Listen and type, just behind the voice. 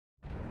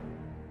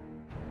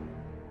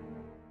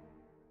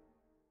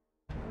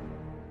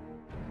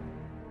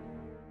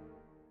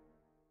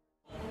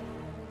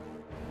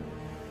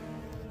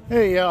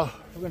Hey y'all,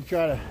 we're gonna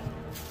try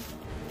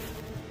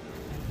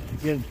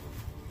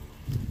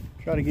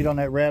to get on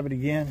that rabbit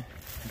again.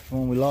 That's the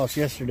one we lost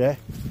yesterday.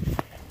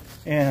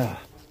 And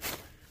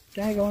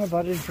dang on if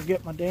I didn't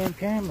forget my damn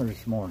camera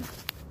this morning.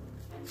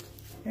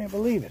 Can't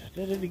believe it, I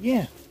did it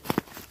again.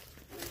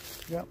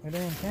 Got my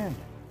damn camera.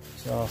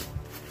 So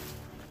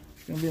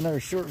it's gonna be another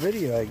short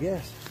video, I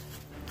guess.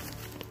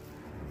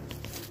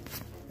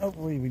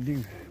 Hopefully we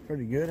do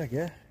pretty good, I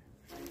guess.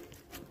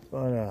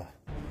 But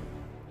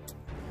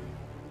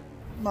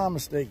my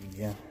mistake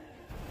again.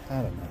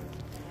 I don't know.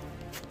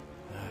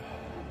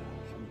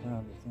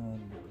 Sometimes it's not,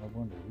 I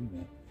wonder who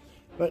that.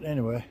 But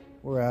anyway,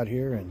 we're out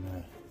here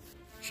and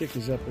Chick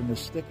is up in the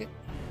thicket.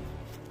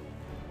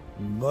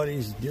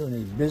 Buddy's doing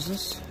his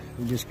business.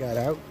 We just got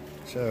out.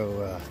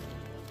 So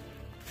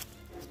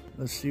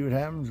let's see what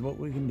happens, what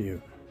we can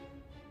do.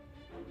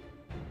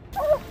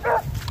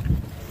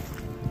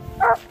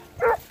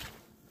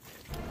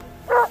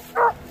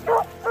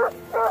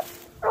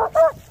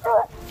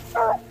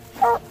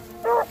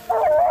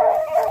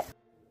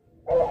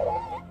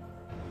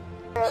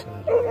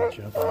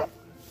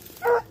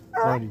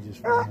 Buddy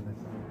just found it.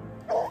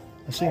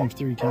 I've seen him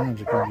 3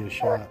 times. I couldn't get a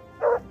shot.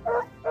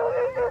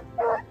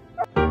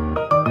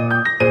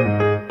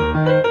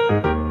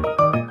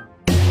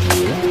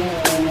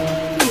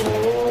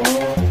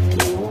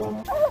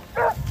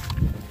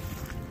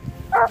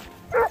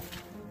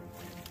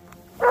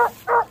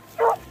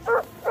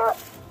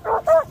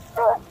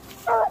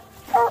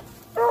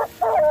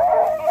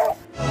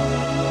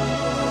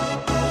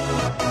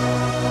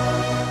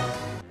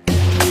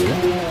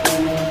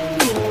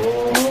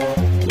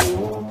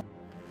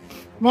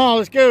 Come on,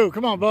 let's go.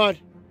 Come on, bud.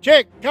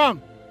 Chick,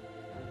 come.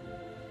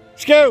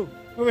 Let's go.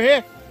 Over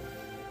here.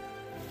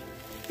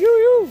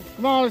 Yoo-yoo.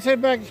 Come on, let's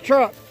head back to the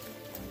truck.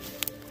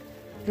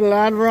 Did a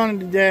lot of running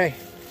today.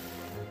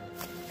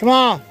 Come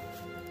on.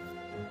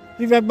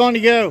 Leave that bunny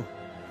go.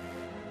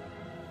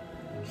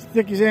 As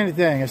thick as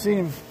anything. I've seen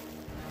him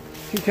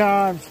 2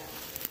 times.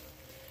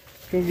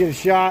 Couldn't get a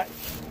shot.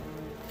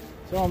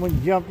 Saw him when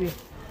he jumped you.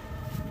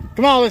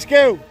 Come on, let's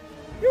go.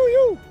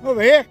 Yoo-yoo.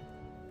 Over here.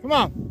 Come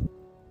on.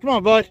 Come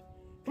on, bud.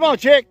 Come on,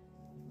 Chick.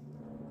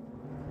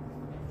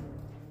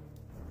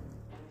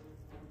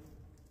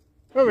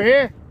 Over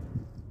here.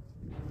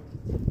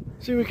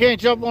 See if we can't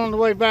jump on the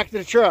way back to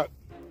the truck.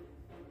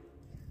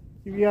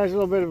 Give you guys a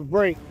little bit of a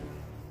break.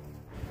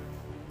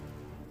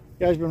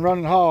 You guys been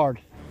running hard.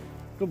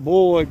 Good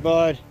boy,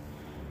 bud.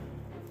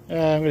 I'm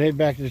going to head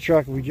back to the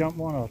truck. If we jump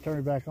one, I'll turn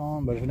it back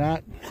on. But if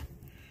not,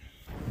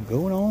 I'm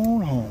going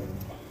on home.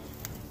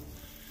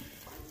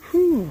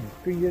 Whew.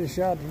 Couldn't get a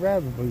shot at the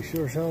rabbit, but we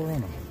sure as hell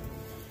run them.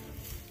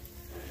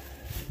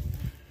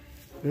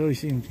 Billy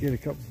seems to get a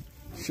couple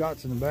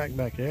shots in the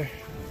back there.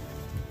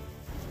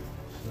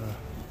 So,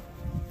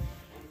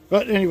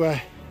 but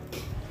anyway,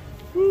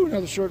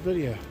 another short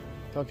video.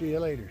 Talk to you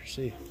later.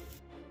 See you.